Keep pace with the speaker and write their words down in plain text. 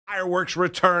fireworks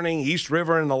returning, East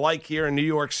River and the like here in New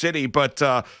York City. But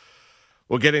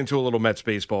we'll get into a little Mets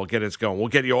baseball, get it going. We'll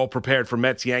get you all prepared for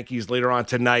Mets-Yankees later on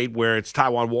tonight, where it's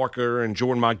Taijuan Walker and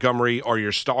Jordan Montgomery are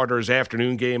your starters.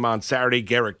 Afternoon game on Saturday,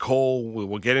 Garrett Cole.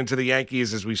 We'll get into the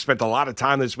Yankees, as we spent a lot of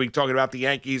time this week talking about the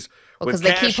Yankees. Because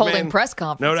they keep holding press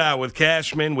conferences. No doubt, with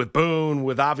Cashman, with Boone,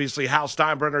 with obviously Hal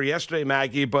Steinbrenner yesterday,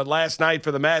 Maggie. But last night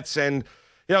for the Mets, and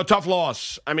tough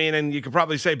loss. I mean, and you could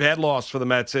probably say bad loss for the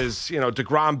Mets is,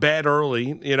 DeGrom bad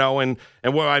early, and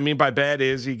what I mean by bad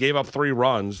is he gave up 3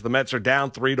 runs. The Mets are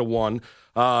down 3-1.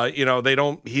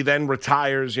 He then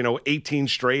retires, 18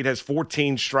 straight, has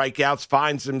 14 strikeouts,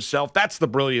 finds himself. That's the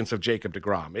brilliance of Jacob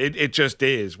DeGrom. It just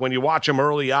is. When you watch him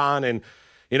early on and,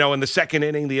 in the second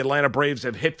inning, the Atlanta Braves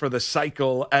have hit for the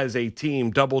cycle as a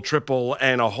team, double, triple,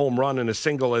 and a home run and a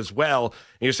single as well.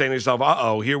 And you're saying to yourself,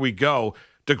 uh-oh, here we go.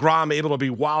 DeGrom able to be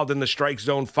wild in the strike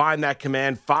zone, find that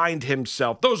command, find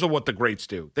himself. Those are what the greats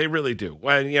do. They really do.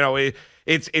 When he doesn't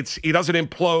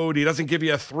implode. He doesn't give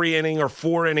you a 3-inning or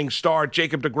 4-inning start.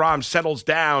 Jacob DeGrom settles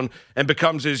down and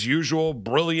becomes his usual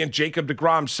brilliant Jacob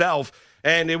DeGrom self.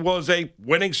 And it was a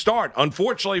winning start.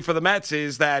 Unfortunately for the Mets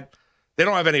is that they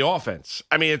don't have any offense.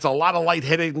 I mean, it's a lot of light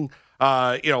hitting.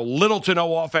 Little to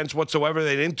no offense whatsoever.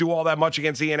 They didn't do all that much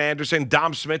against Ian Anderson.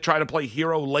 Dom Smith tried to play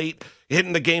hero late,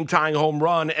 hitting the game-tying home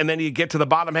run, and then you get to the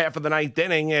bottom half of the 9th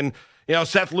inning, and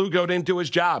Seth Lugo didn't do his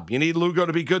job. You need Lugo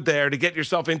to be good there to get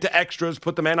yourself into extras,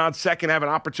 put the men on second, have an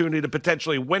opportunity to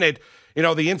potentially win it. The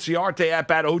Inciarte at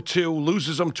bat 0-2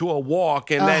 loses them to a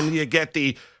walk, and then you get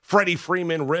the Freddie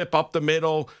Freeman rip up the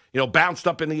middle, bounced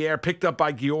up in the air, picked up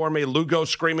by Guillorme. Lugo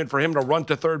screaming for him to run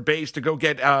to third base to go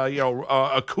get,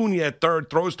 Acuna at third,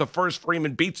 throws to first.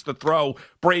 Freeman beats the throw.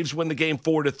 Braves win the game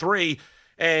 4-3,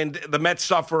 and the Mets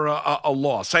suffer a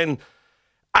loss. And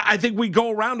I think we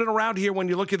go around and around here when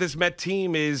you look at this Met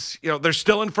team is, they're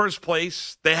still in first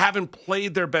place. They haven't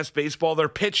played their best baseball. Their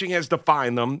pitching has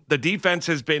defined them. The defense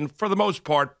has been, for the most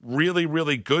part, really,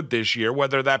 really good this year,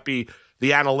 whether that be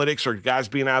the analytics or guys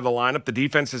being out of the lineup. The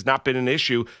defense has not been an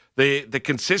issue. The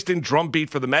consistent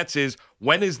drumbeat for the Mets is,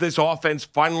 when is this offense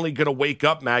finally going to wake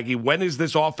up, Maggie? When is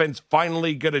this offense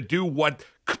finally going to do what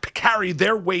carry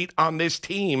their weight on this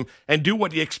team and do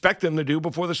what you expect them to do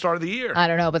before the start of the year? I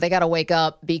don't know, but they got to wake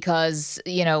up because,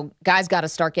 guys got to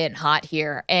start getting hot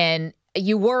here. And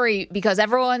you worry because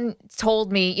everyone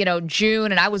told me,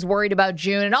 June, and I was worried about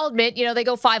June. And I'll admit, they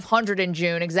go 500 in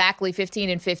June, exactly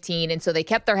 15-15. And so they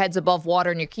kept their heads above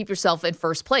water, and you keep yourself in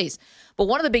first place. But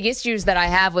one of the big issues that I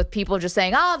have with people just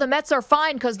saying, the Mets are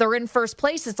fine because they're in first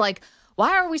place, it's like,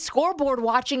 why are we scoreboard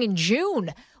watching in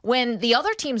June when the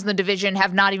other teams in the division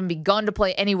have not even begun to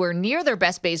play anywhere near their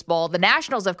best baseball? The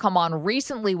Nationals have come on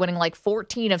recently, winning like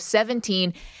 14 of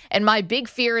 17. And my big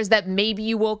fear is that maybe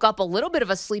you woke up a little bit of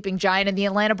a sleeping giant in the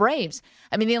Atlanta Braves.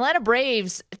 I mean, the Atlanta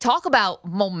Braves, talk about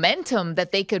momentum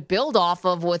that they could build off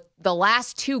of with the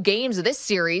last 2 games of this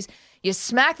series. You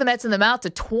smack the Mets in the mouth to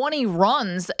 20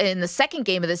 runs in the second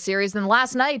game of this series. And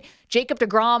last night, Jacob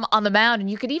DeGrom on the mound. And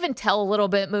you could even tell a little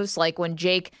bit, Moose, like when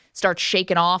Jake starts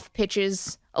shaking off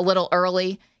pitches a little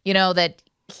early, that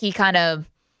he kind of,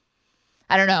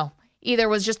 I don't know,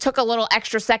 either took a little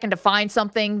extra second to find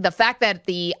something. The fact that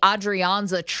the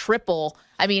Adrianza triple,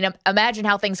 I mean, imagine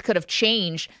how things could have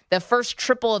changed. The first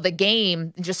triple of the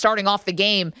game, just starting off the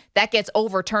game, that gets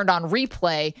overturned on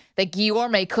replay. That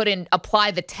Guillorme couldn't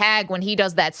apply the tag when he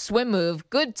does that swim move.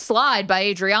 Good slide by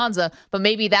Adrianza, but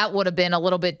maybe that would have been a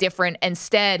little bit different.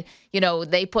 Instead,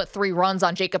 they put 3 runs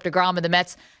on Jacob DeGrom, and the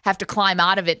Mets have to climb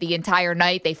out of it the entire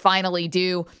night. They finally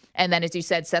do. And then, as you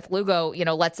said, Seth Lugo,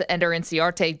 lets Ender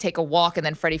Inciarte take a walk, and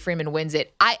then Freddie Freeman wins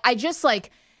it. I just I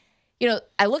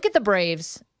look at the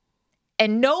Braves,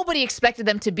 and nobody expected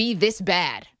them to be this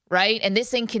bad, right? And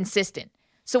this inconsistent.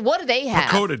 So what do they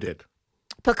have? Pacoda did.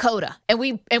 Pacoda. And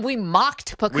we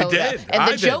mocked Pacoda. We did.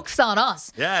 And the joke's on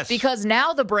us. Yes. Because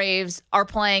now the Braves are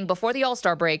playing, before the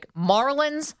All-Star break,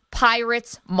 Marlins,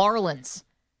 Pirates, Marlins.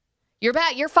 You're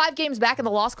 5 games back in the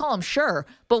loss column, sure.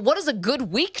 But what does a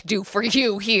good week do for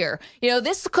you here?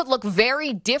 This could look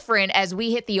very different as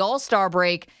we hit the All-Star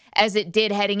break as it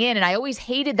did heading in. And I always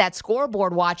hated that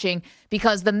scoreboard watching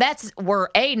because the Mets were,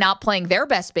 A, not playing their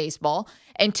best baseball,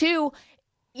 and 2,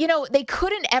 they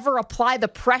couldn't ever apply the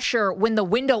pressure when the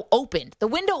window opened. The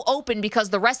window opened because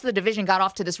the rest of the division got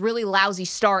off to this really lousy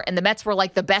start, and the Mets were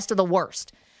like the best of the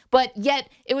worst. But yet,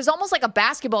 it was almost like a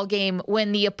basketball game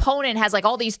when the opponent has like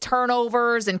all these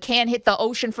turnovers and can't hit the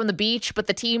ocean from the beach, but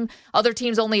other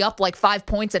team's only up like 5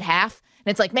 points at half.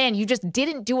 And it's like, man, you just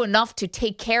didn't do enough to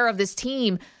take care of this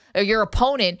team or your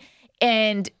opponent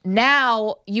And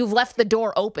now you've left the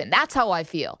door open. That's how I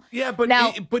feel. Yeah, but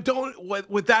now, don't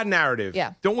with that narrative.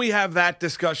 Yeah. Don't we have that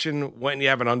discussion when you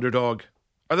have an underdog?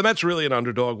 Are the Mets really an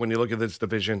underdog when you look at this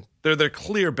division? They're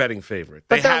clear betting favorite.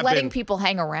 But they're letting people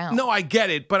hang around. No, I get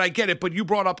it. But you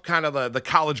brought up kind of the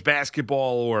college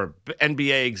basketball or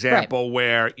NBA example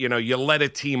where, you let a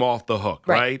team off the hook,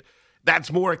 right?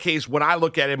 That's more a case, when I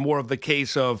look at it, more of the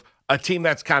case of a team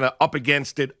that's kind of up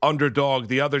against it, underdog,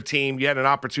 the other team, you had an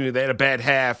opportunity, they had a bad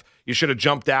half, you should have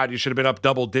jumped out, you should have been up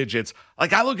double digits.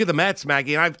 Like, I look at the Mets,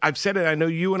 Maggie, and I've said it, I know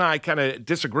you and I kind of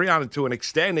disagree on it to an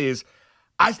extent, is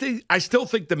I still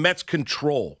think the Mets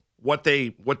control what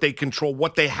they control,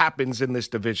 what happens in this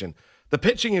division. The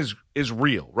pitching is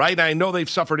real, right? I know they've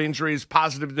suffered injuries.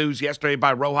 Positive news yesterday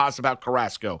by Rojas about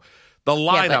Carrasco. The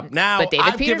lineup but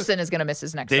David Peterson is going to miss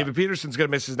his next start. David Peterson's going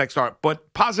to miss his next start.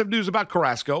 But positive news about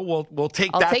Carrasco. We'll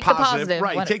take that positive.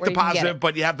 Right, take the positive,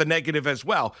 but you have the negative as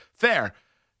well. Fair.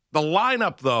 The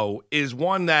lineup, though, is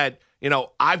one that,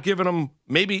 I've given them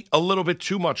maybe a little bit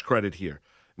too much credit here.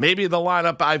 Maybe the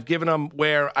lineup I've given them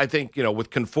where I think, with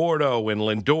Conforto and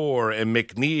Lindor and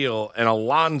McNeil and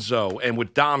Alonso and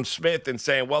with Dom Smith and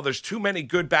saying, well, there's too many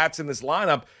good bats in this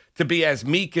lineup to be as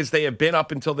meek as they have been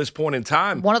up until this point in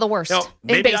time. One of the worst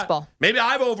in baseball. Maybe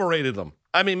I've overrated them.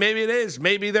 I mean, maybe it is.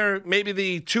 Maybe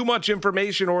the too much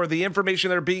information or the information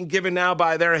they're being given now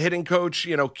by their hitting coach,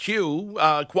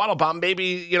 Quattlebaum,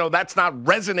 maybe, that's not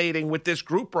resonating with this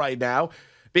group right now.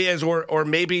 Because, or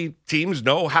maybe teams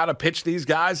know how to pitch these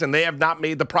guys and they have not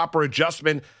made the proper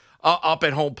adjustment up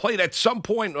at home plate. At some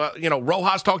point,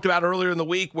 Rojas talked about earlier in the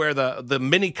week where the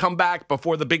mini comeback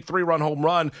before the big 3-run home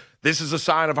run, this is a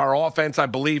sign of our offense, I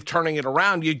believe, turning it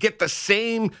around. You get the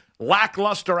same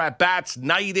lackluster at-bats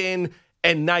night in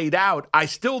and night out. I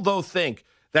still, though, think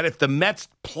that if the Mets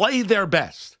play their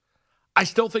best, I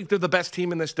still think they're the best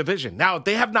team in this division. Now,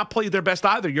 they have not played their best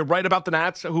either. You're right about the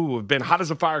Nats, who have been hot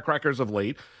as a firecrackers of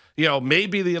late.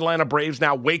 Maybe the Atlanta Braves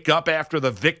now wake up after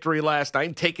the victory last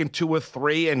night, taking 2 of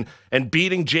 3 and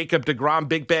beating Jacob deGrom,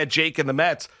 Big Bad Jake, and the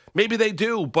Mets. Maybe they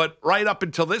do, but right up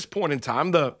until this point in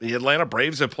time, the Atlanta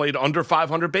Braves have played under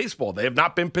 500 baseball. They have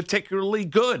not been particularly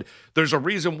good. There's a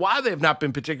reason why they have not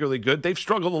been particularly good. They've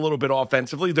struggled a little bit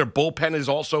offensively. Their bullpen has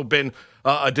also been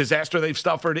a disaster. They've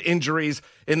suffered injuries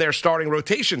in their starting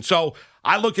rotation. So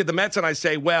I look at the Mets and I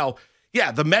say, well,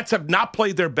 yeah, the Mets have not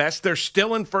played their best. They're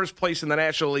still in first place in the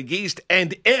National League East.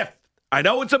 And I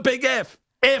know it's a big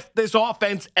if this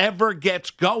offense ever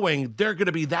gets going, they're going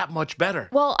to be that much better.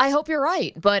 Well, I hope you're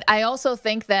right. But I also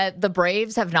think that the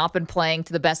Braves have not been playing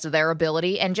to the best of their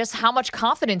ability. And just how much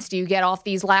confidence do you get off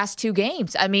these last 2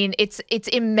 games? I mean, it's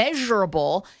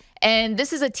immeasurable. And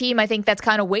this is a team, I think, that's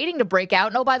kind of waiting to break out.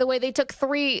 And, oh, by the way, they took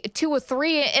 2 of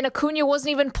 3, and Acuna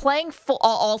wasn't even playing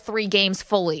all 3 games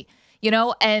fully.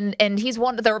 And he's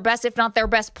one of their best, if not their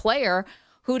best player,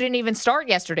 who didn't even start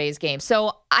yesterday's game.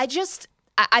 So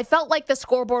I felt like the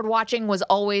scoreboard watching was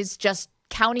always just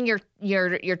counting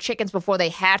your chickens before they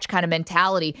hatch kind of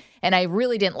mentality, and I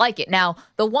really didn't like it. Now,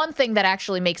 the one thing that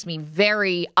actually makes me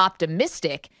very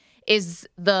optimistic is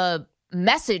the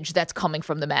message that's coming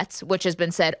from the Mets, which has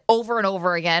been said over and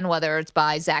over again, whether it's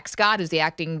by Zach Scott, who's the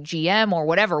acting GM, or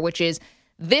whatever, which is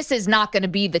this is not going to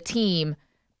be the team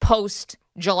post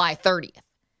July 30th.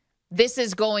 This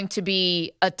is going to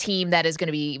be a team that is going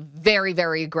to be very,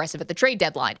 very aggressive at the trade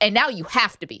deadline. And now you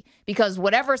have to be, because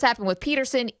whatever's happened with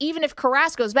Peterson, even if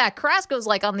Carrasco's back, Carrasco's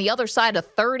like on the other side of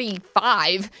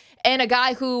 35 and a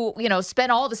guy who,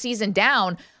 spent all the season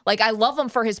down. Like, I love him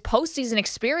for his postseason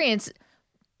experience,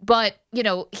 but,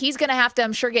 he's going to have to,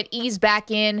 I'm sure, get eased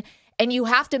back in. And you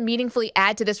have to meaningfully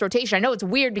add to this rotation. I know it's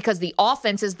weird because the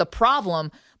offense is the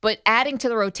problem, but adding to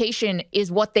the rotation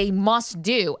is what they must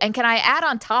do. And can I add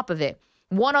on top of it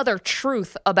one other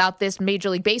truth about this Major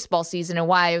League Baseball season and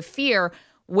why I fear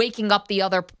waking up the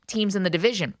other teams in the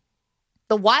division?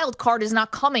 The wild card is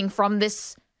not coming from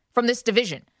this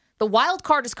division. The wild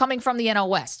card is coming from the NL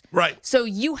West. Right. So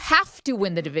you have to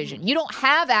win the division. You don't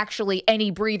have actually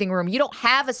any breathing room. You don't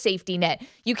have a safety net.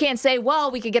 You can't say, well,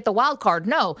 we could get the wild card.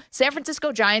 No. San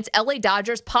Francisco Giants, LA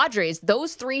Dodgers, Padres,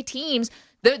 those 3 teams,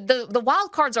 the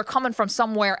wild cards are coming from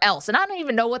somewhere else. And I don't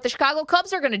even know what the Chicago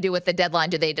Cubs are going to do at the deadline.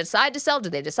 Do they decide to sell?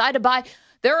 Do they decide to buy?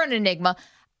 They're an enigma.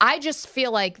 I just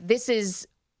feel like this is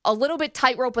a little bit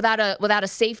tightrope without a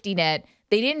safety net.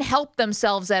 They didn't help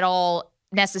themselves at all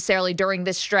necessarily during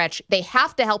this stretch. They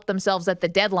have to help themselves at the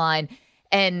deadline.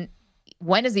 And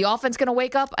when is the offense going to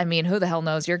wake up? I mean, who the hell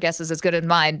knows? Your guess is as good as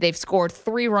mine. They've scored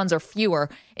 3 runs or fewer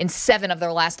in 7 of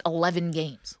their last 11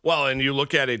 games. Well, and you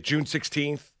look at it, June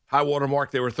 16th, high water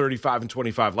mark. They were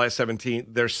 35-25. Last 17,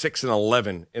 they're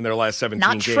 6-11 in their last 17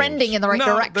 not games. Trending in the right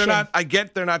direction. They're not. I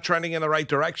get they're not trending in the right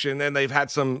direction, and they've had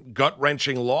some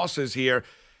gut-wrenching losses here,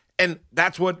 and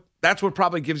that's what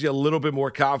probably gives you a little bit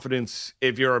more confidence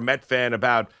if you're a Met fan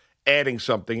about adding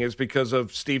something, is because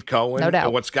of Steve Cohen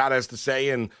and what Scott has to say.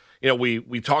 And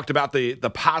we talked about the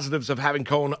positives of having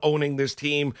Cohen owning this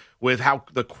team, with how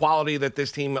the quality that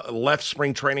this team left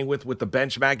spring training with the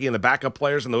bench, Maggie, and the backup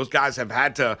players, and those guys have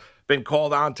had to been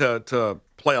called on to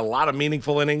play a lot of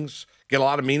meaningful innings, get a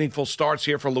lot of meaningful starts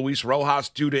here for Luis Rojas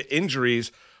due to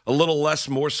injuries. A little less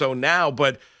more so now,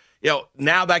 but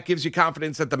now that gives you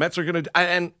confidence that the Mets are going to,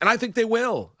 and I think they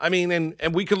will. I mean,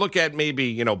 and we could look at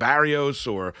maybe, Barrios,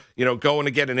 or, going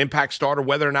to get an impact starter,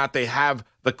 whether or not they have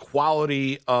the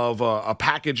quality of a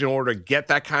package in order to get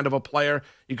that kind of a player.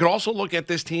 You could also look at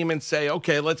this team and say,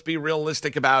 okay, let's be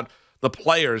realistic about the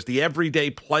players, the everyday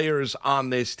players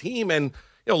on this team. And,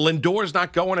 Lindor's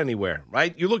not going anywhere,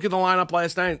 right? You look at the lineup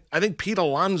last night, I think Pete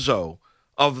Alonso,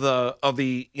 of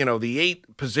the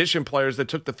 8 position players that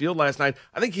took the field last night,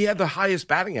 I think he had the highest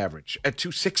batting average at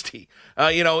 260.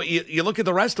 You look at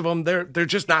the rest of them, they're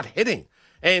just not hitting.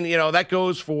 And, that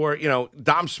goes for,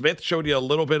 Dom Smith showed you a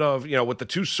little bit of, with the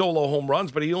 2 solo home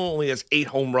runs, but he only has 8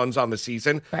 home runs on the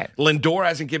season. Right. Lindor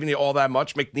hasn't given you all that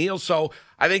much. McNeil. So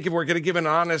I think if we're going to give an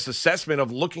honest assessment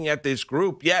of looking at this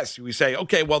group, yes, we say,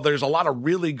 okay, well, there's a lot of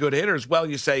really good hitters. Well,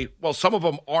 you say, well, some of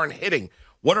them aren't hitting.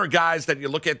 What are guys that you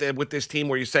look at with this team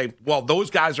where you say, well, those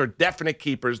guys are definite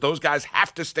keepers. Those guys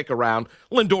have to stick around.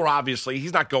 Lindor, obviously,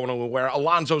 he's not going anywhere.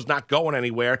 Alonso's not going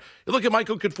anywhere. You look at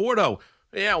Michael Conforto.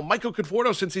 Michael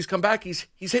Conforto, since he's come back, he's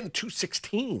hitting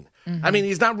 216. Mm-hmm. I mean,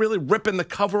 he's not really ripping the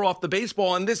cover off the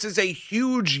baseball, and this is a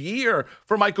huge year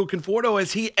for Michael Conforto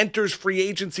as he enters free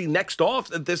agency next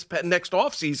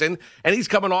offseason, and he's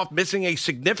coming off missing a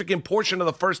significant portion of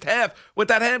the first half with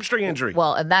that hamstring injury.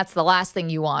 Well, and that's the last thing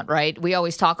you want, right? We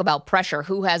always talk about pressure.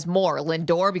 Who has more,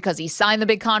 Lindor because he signed the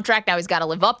big contract, now he's got to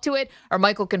live up to it, or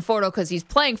Michael Conforto because he's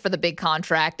playing for the big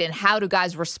contract, and how do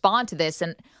guys respond to this?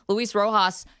 And Luis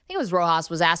Rojas, I think it was Rojas,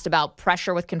 was asked about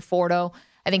pressure with Conforto.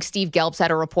 I think Steve Gelbs had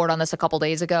a report on this a couple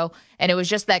days ago, and it was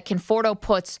just that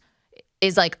Conforto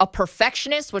is like a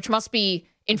perfectionist, which must be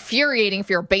infuriating if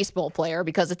you're a baseball player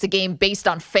because it's a game based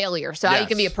on failure. So how you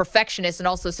can be a perfectionist and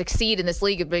also succeed in this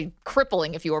league would be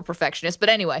crippling if you were a perfectionist. But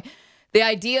anyway, the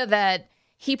idea that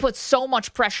he puts so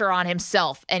much pressure on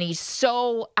himself, and he's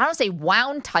so, I don't say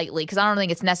wound tightly because I don't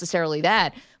think it's necessarily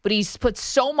that, but he's put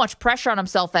so much pressure on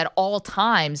himself at all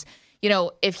times.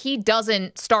 If he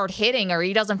doesn't start hitting or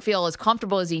he doesn't feel as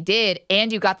comfortable as he did,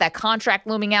 and you got that contract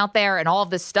looming out there and all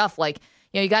of this stuff,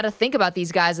 you got to think about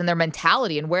these guys and their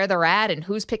mentality and where they're at and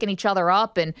who's picking each other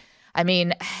up. And I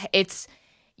mean,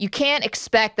 you can't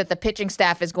expect that the pitching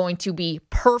staff is going to be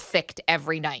perfect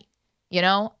every night.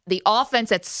 The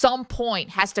offense at some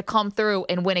point has to come through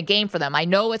and win a game for them. I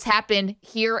know it's happened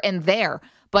here and there,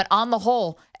 but on the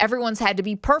whole, everyone's had to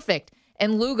be perfect.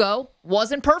 And Lugo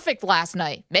wasn't perfect last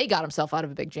night. May got himself out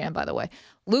of a big jam, by the way.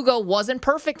 Lugo wasn't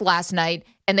perfect last night,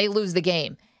 and they lose the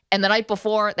game. And the night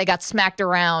before, they got smacked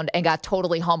around and got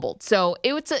totally humbled. So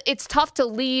it's tough to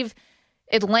leave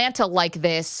Atlanta like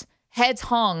this, heads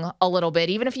hung a little bit.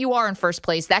 Even if you are in first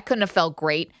place, that couldn't have felt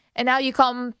great. And now you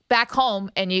come back home,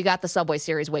 and you got the Subway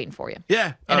Series waiting for you.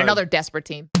 Yeah. And another desperate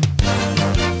team.